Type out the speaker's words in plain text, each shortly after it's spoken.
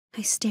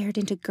I stared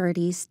into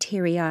Gertie's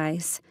teary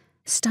eyes,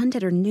 stunned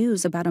at her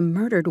news about a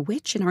murdered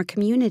witch in our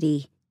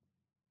community.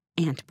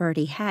 Aunt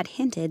Birdie had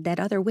hinted that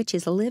other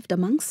witches lived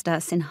amongst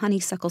us in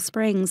Honeysuckle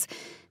Springs,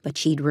 but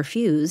she'd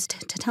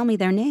refused to tell me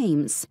their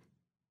names.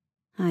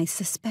 I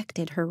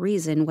suspected her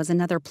reason was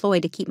another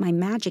ploy to keep my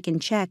magic in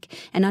check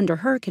and under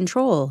her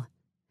control.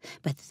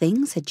 But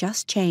things had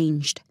just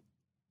changed.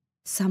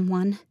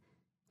 Someone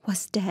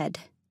was dead.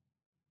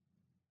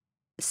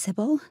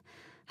 Sybil?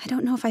 I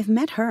don't know if I've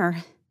met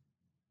her.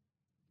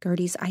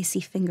 Gertie's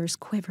icy fingers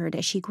quivered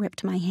as she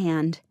gripped my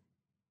hand.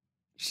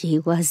 She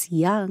was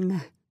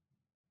young,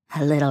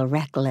 a little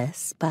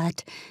reckless,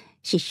 but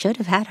she should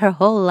have had her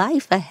whole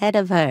life ahead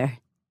of her.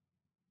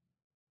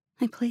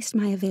 I placed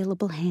my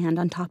available hand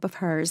on top of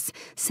hers,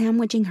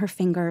 sandwiching her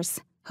fingers,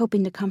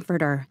 hoping to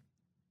comfort her.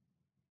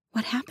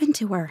 What happened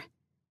to her?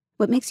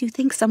 What makes you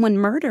think someone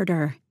murdered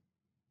her?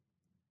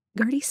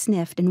 Gertie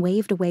sniffed and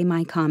waved away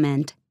my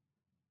comment.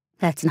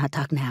 Let's not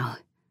talk now.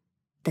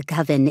 The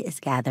coven is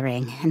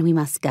gathering, and we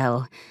must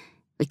go.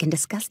 We can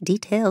discuss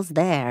details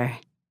there.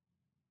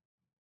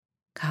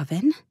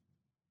 Coven?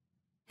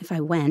 If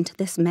I went,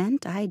 this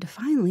meant I'd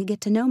finally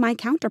get to know my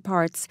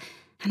counterparts,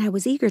 and I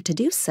was eager to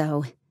do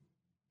so.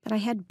 But I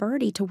had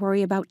Birdie to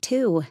worry about,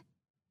 too.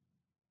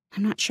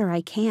 I'm not sure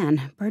I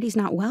can. Birdie's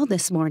not well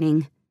this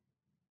morning.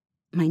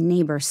 My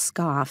neighbor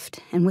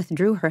scoffed and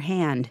withdrew her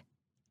hand.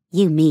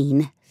 You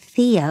mean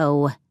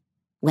Theo.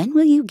 When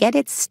will you get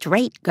it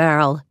straight,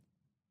 girl?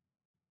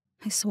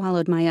 I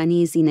swallowed my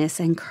uneasiness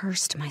and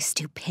cursed my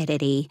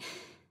stupidity.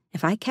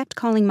 If I kept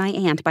calling my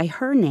aunt by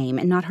her name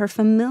and not her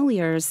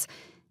familiar's,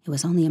 it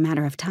was only a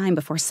matter of time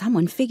before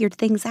someone figured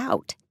things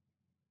out.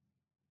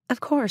 Of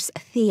course,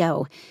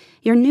 Theo.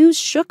 Your news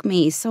shook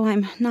me, so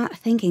I'm not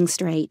thinking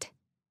straight.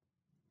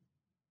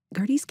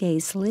 Gertie's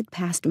gaze slid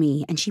past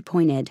me, and she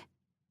pointed.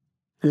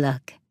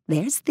 Look,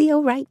 there's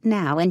Theo right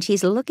now, and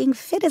she's looking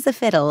fit as a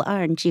fiddle,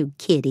 aren't you,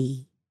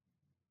 kitty?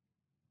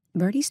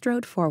 Birdie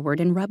strode forward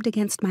and rubbed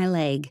against my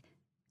leg.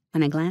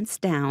 When I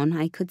glanced down,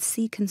 I could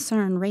see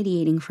concern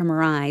radiating from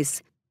her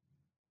eyes.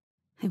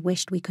 I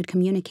wished we could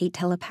communicate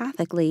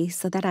telepathically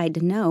so that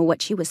I'd know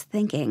what she was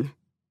thinking.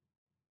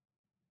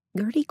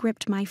 Gertie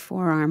gripped my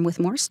forearm with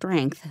more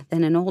strength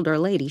than an older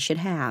lady should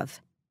have.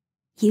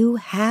 You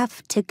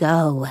have to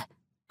go.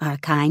 Our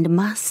kind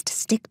must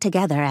stick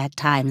together at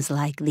times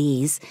like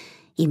these.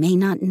 You may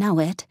not know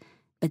it,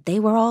 but they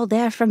were all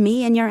there for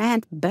me and your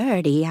Aunt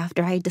Birdie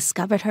after I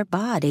discovered her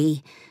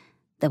body.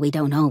 Though we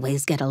don't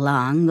always get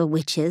along, the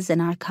witches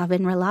in our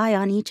coven rely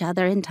on each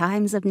other in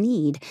times of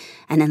need,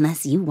 and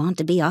unless you want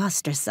to be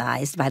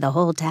ostracized by the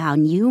whole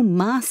town, you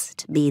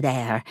must be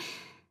there.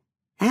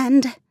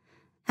 And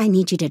I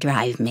need you to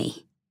drive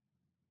me.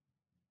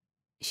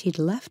 She'd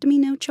left me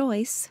no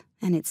choice,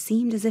 and it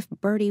seemed as if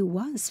Birdie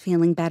was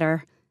feeling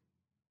better.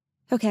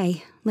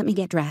 Okay, let me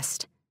get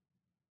dressed.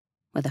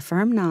 With a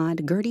firm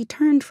nod, Gertie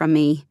turned from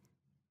me.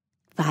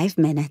 5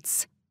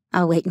 minutes.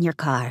 I'll wait in your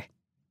car.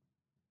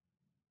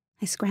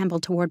 I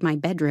scrambled toward my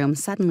bedroom,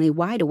 suddenly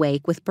wide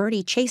awake, with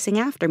Birdie chasing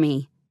after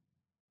me.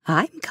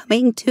 I'm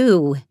coming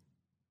too.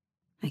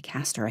 I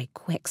cast her a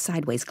quick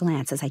sideways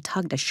glance as I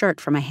tugged a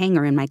shirt from a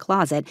hanger in my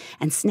closet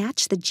and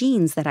snatched the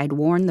jeans that I'd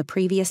worn the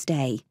previous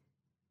day.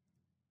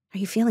 Are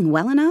you feeling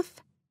well enough?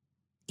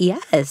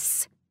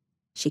 Yes,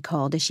 she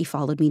called as she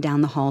followed me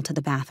down the hall to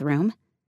the bathroom.